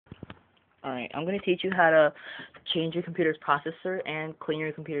Alright, I'm going to teach you how to change your computer's processor and clean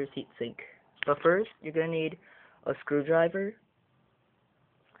your computer's heatsink. But first, you're going to need a screwdriver.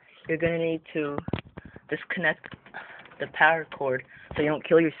 You're going to need to disconnect the power cord so you don't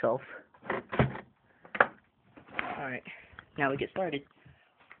kill yourself. Alright, now we get started.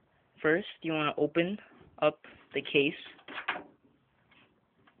 First, you want to open up the case.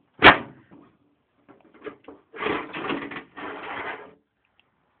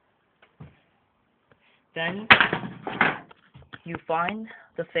 Then, you find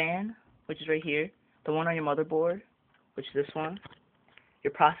the fan, which is right here, the one on your motherboard, which is this one.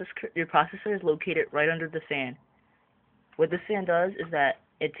 Your processor is located right under the fan. What this fan does is that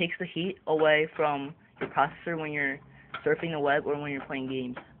it takes the heat away from your processor when you're surfing the web or when you're playing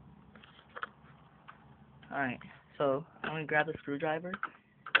games. Alright, so I'm going to grab the screwdriver,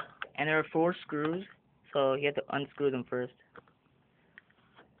 and there are 4 screws, so you have to unscrew them first.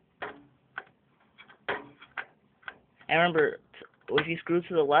 And remember, if you screw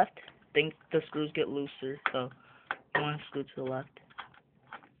to the left, then the screws get looser, so you want to screw to the left.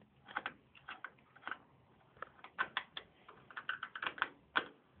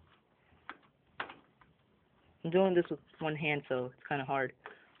 I'm doing this with one hand, so it's kind of hard.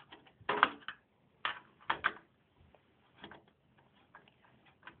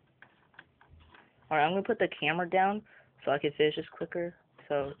 Alright, I'm going to put the camera down so I can finish this quicker,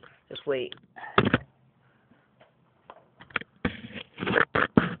 so just wait.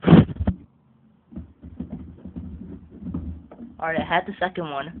 Alright, I had the second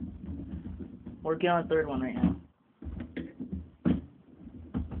one. Working on the third one right now.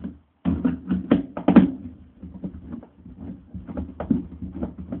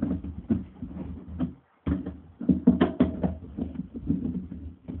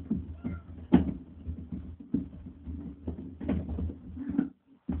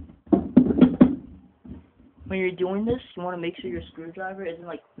 When you're doing this, you want to make sure your screwdriver isn't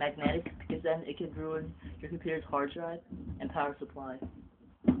like magnetic, because then it could ruin your computer's hard drive and power supply.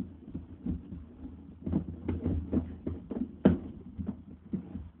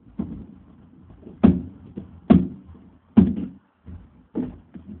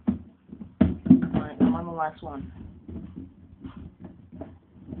 Alright, I'm on the last one.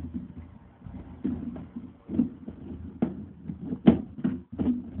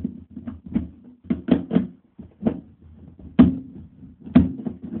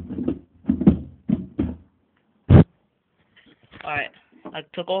 Alright, I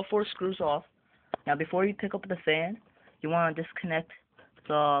took all 4 screws off. Now before you pick up the fan, you want to disconnect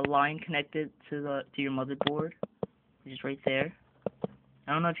the line connected to your motherboard, which is right there.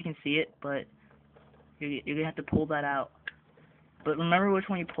 I don't know if you can see it, but you're going to have to pull that out. But remember which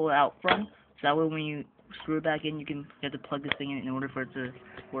one you pull it out from, so that way when you screw it back in, you have to plug this thing in order for it to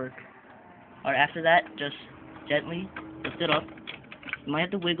work. Alright, after that, just gently lift it up. You might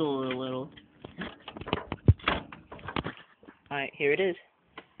have to wiggle it a little. Alright, here it is.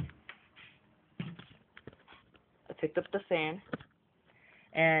 I picked up the fan,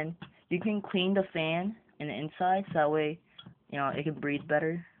 and you can clean the fan in the inside, so that way, it can breathe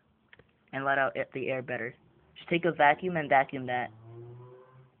better and let out the air better. Just take a vacuum and vacuum that.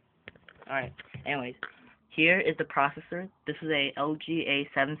 Alright, anyways, here is the processor. This is a LG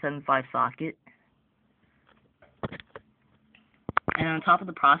A775 socket. And on top of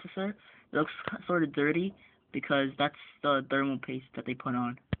the processor, it looks sort of dirty because that's the thermal paste that they put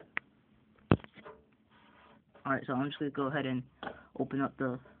on. Alright, so I'm just going to go ahead and open up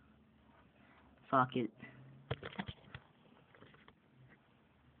the socket.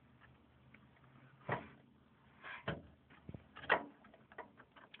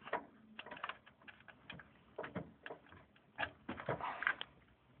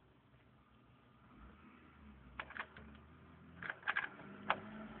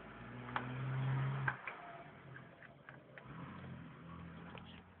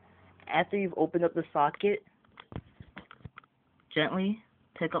 After you've opened up the socket, gently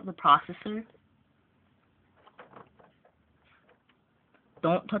pick up the processor.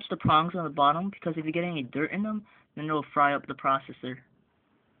 Don't touch the prongs on the bottom, because if you get any dirt in them, then it'll fry up the processor.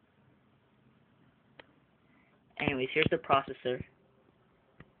 Anyways, here's the processor.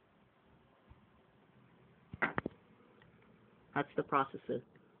 That's the processor.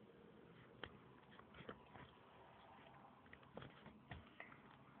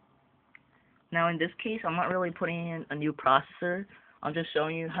 Now in this case, I'm not really putting in a new processor. I'm just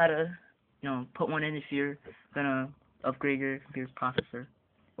showing you how to, put one in if you're gonna upgrade your computer's processor,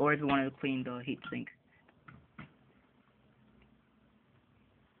 or if you want to clean the heatsink.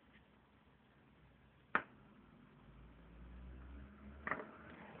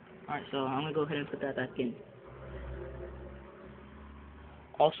 Alright, so I'm gonna go ahead and put that back in.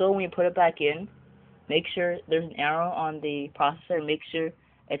 Also, when you put it back in, make sure there's an arrow on the processor. Make sure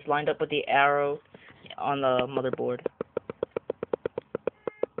it's lined up with the arrow on the motherboard.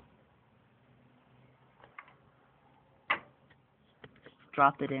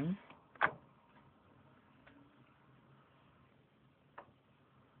 Drop it in.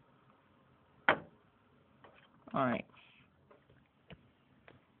 Alright.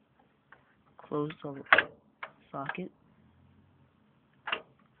 Close the socket.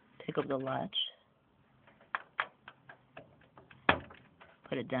 Take up the latch.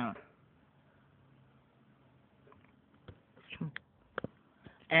 Put it down.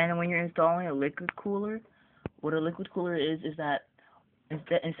 And when you're installing a liquid cooler, what a liquid cooler is that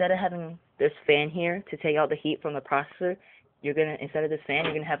instead of having this fan here to take out the heat from the processor, instead of this fan,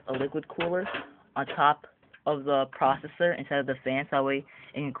 you're gonna have a liquid cooler on top of the processor instead of the fan, so that way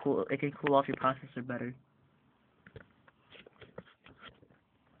it can cool off your processor better.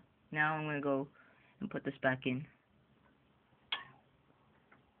 Now I'm gonna go and put this back in.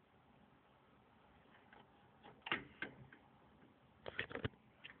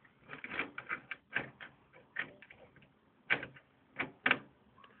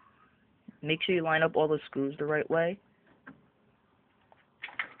 Make sure you line up all the screws the right way.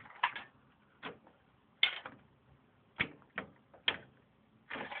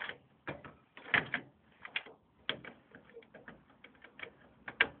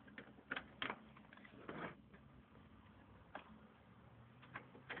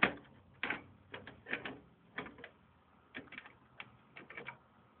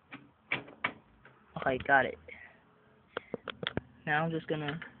 Okay, got it. Now I'm just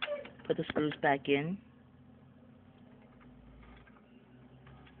gonna put the screws back in.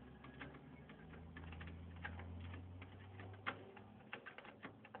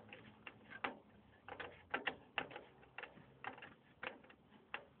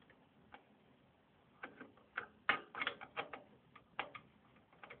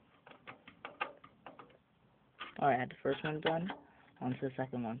 Alright, I had the first one done. On to the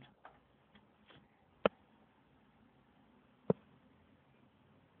second one.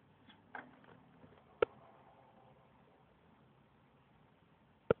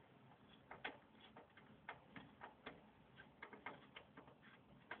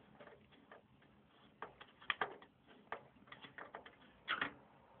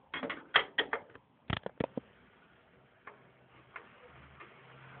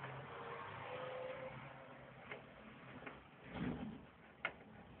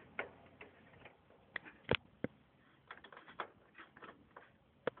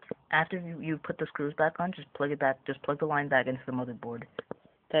 After you put the screws back on, just plug the line back into the motherboard.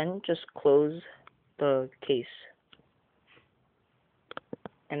 Then just close the case.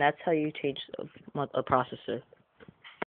 And that's how you change a processor.